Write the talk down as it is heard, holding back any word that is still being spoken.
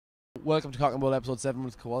Welcome to Cock and Bull episode 7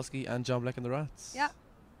 with Kowalski and John Blek and the Rats. Yeah.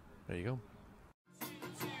 There you go.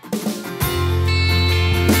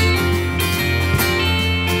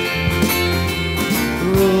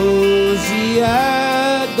 Rosie,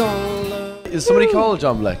 I don't love. Is somebody called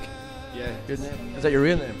John Blek? Yeah. Your name? Is that your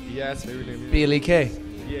real name? Yeah, it's my real name. B-L-E-K?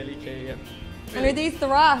 B-L-E-K, yeah. And are these the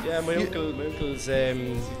rats? Yeah, my uncle's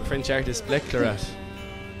French artist, Blek L'orat.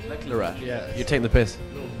 Blek L'orat? Yeah. You're taking the piss?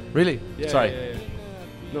 No. Really? Yeah, Sorry. Yeah.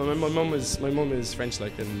 No, my mum is French,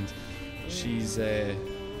 like, and she's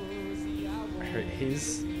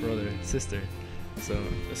his sister. So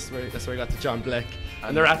that's where I got the John Blek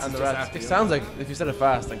and the Rats. And the Rats. It sounds like if you said it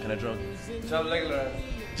fast, I'm kind of drunk. John Blek L'orat.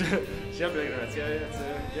 John Blek L'orat.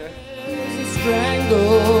 Yeah.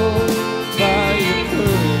 Strangled by your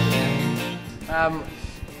curl.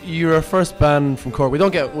 You're our first band from Cork. We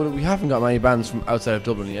haven't got many bands from outside of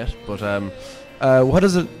Dublin yet, but what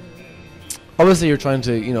is it? Obviously, you're trying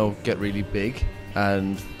to, get really big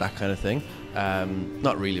and that kind of thing.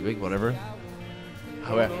 Not really big, whatever.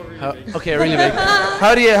 Okay, really big.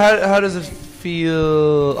 How does it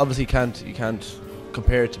feel? Obviously, you can't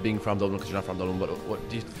compare it to being from Dublin because you're not from Dublin. But what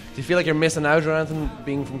do you feel like you're missing out or anything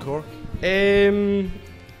being from Cork? Well,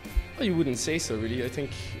 you wouldn't say so, really. I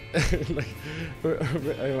think, like,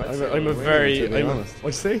 I'm a very. What'd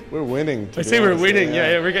you say? We're winning. I say we're winning.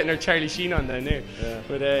 Yeah, we're getting our Charlie Sheen on down there. Yeah.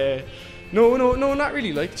 But no, not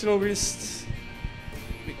really. Like, we're just.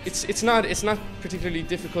 It's not particularly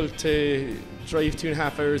difficult to drive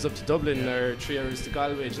 2.5 hours up to Dublin or 3 hours to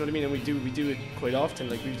Galway. Do you know what I mean? And we do it quite often.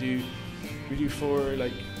 Like we do 4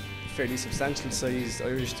 like fairly substantial sized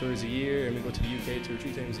Irish tours a year, and we go to the UK 2 or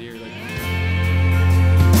 3 times a year. Like.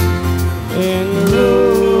 And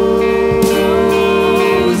Rosie,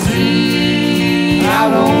 I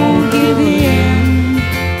won't give in.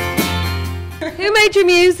 Who made your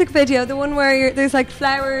music video? The one where there's like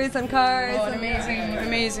flowers and cars. Oh, an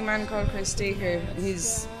amazing man called Chris Staker.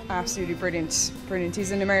 He's absolutely brilliant.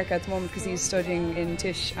 He's in America at the moment because he's studying in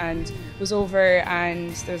Tisch and was over,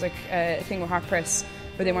 and there's like a thing with Hot Press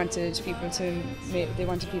where they wanted people to make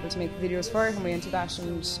videos for it, and we entered that,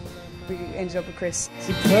 and we ended up with Chris.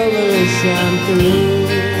 The colors shine through.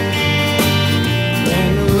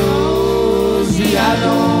 And Rosie, I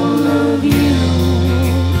don't love you.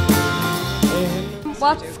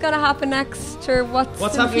 What's gonna happen next, or what's in the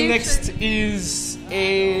happening future? next is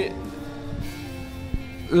a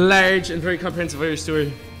large and very comprehensive Irish tour.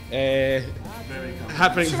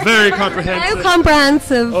 Happening very comprehensive. How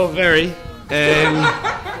comprehensive? Oh, very.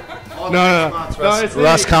 No.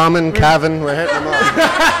 Roscommon, Cavan, we're hitting them all.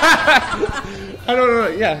 I don't know.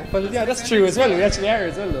 Yeah, but yeah, that's true as well. We actually are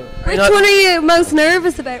as well, though. Which one are you most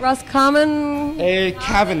nervous about? Roscommon?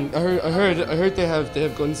 Cavan. I heard they have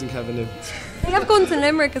guns in Cavan now. They have guns in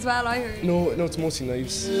Limerick as well, I heard. No, it's mostly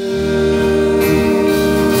knives.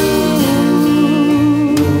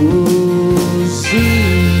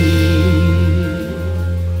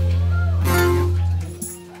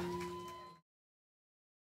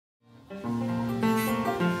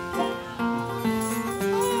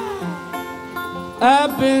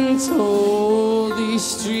 I've been told these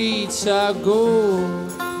streets are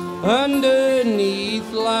gold.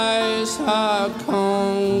 Underneath lies hard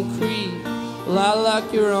concrete. Well, I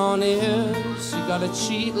like your honest, you gotta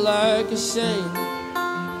cheat like a saint.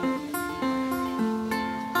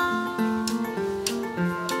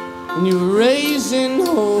 And you're raising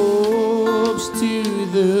hopes to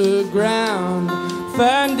the ground,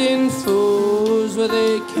 finding foes where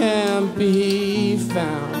they can't be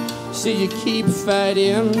found. So you keep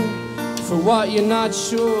fighting for what you're not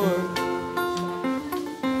sure.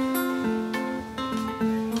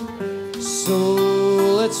 So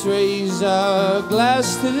let's raise our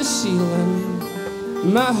glass to the ceiling.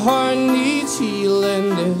 My heart needs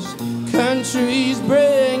healing. This country's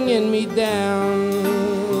bringing me down.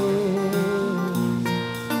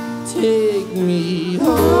 Take me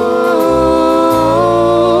home.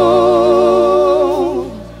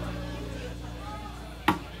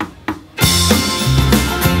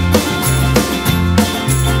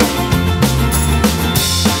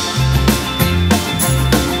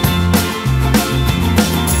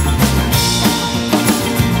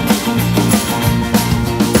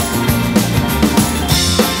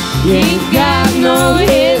 You ain't got no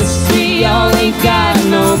history, y'all ain't got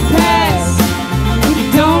no past.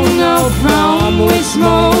 You don't know from which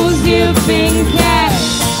molds you've been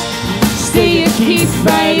cast. Still you keep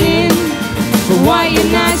fighting for what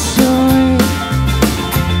you're not sure.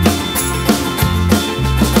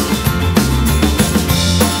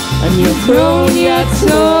 And you've thrown your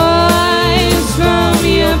toys from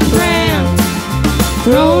your pram,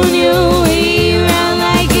 thrown your way around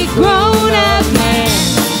like a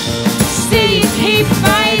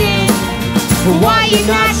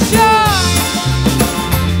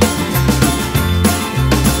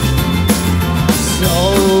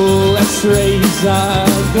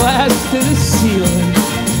to the sea.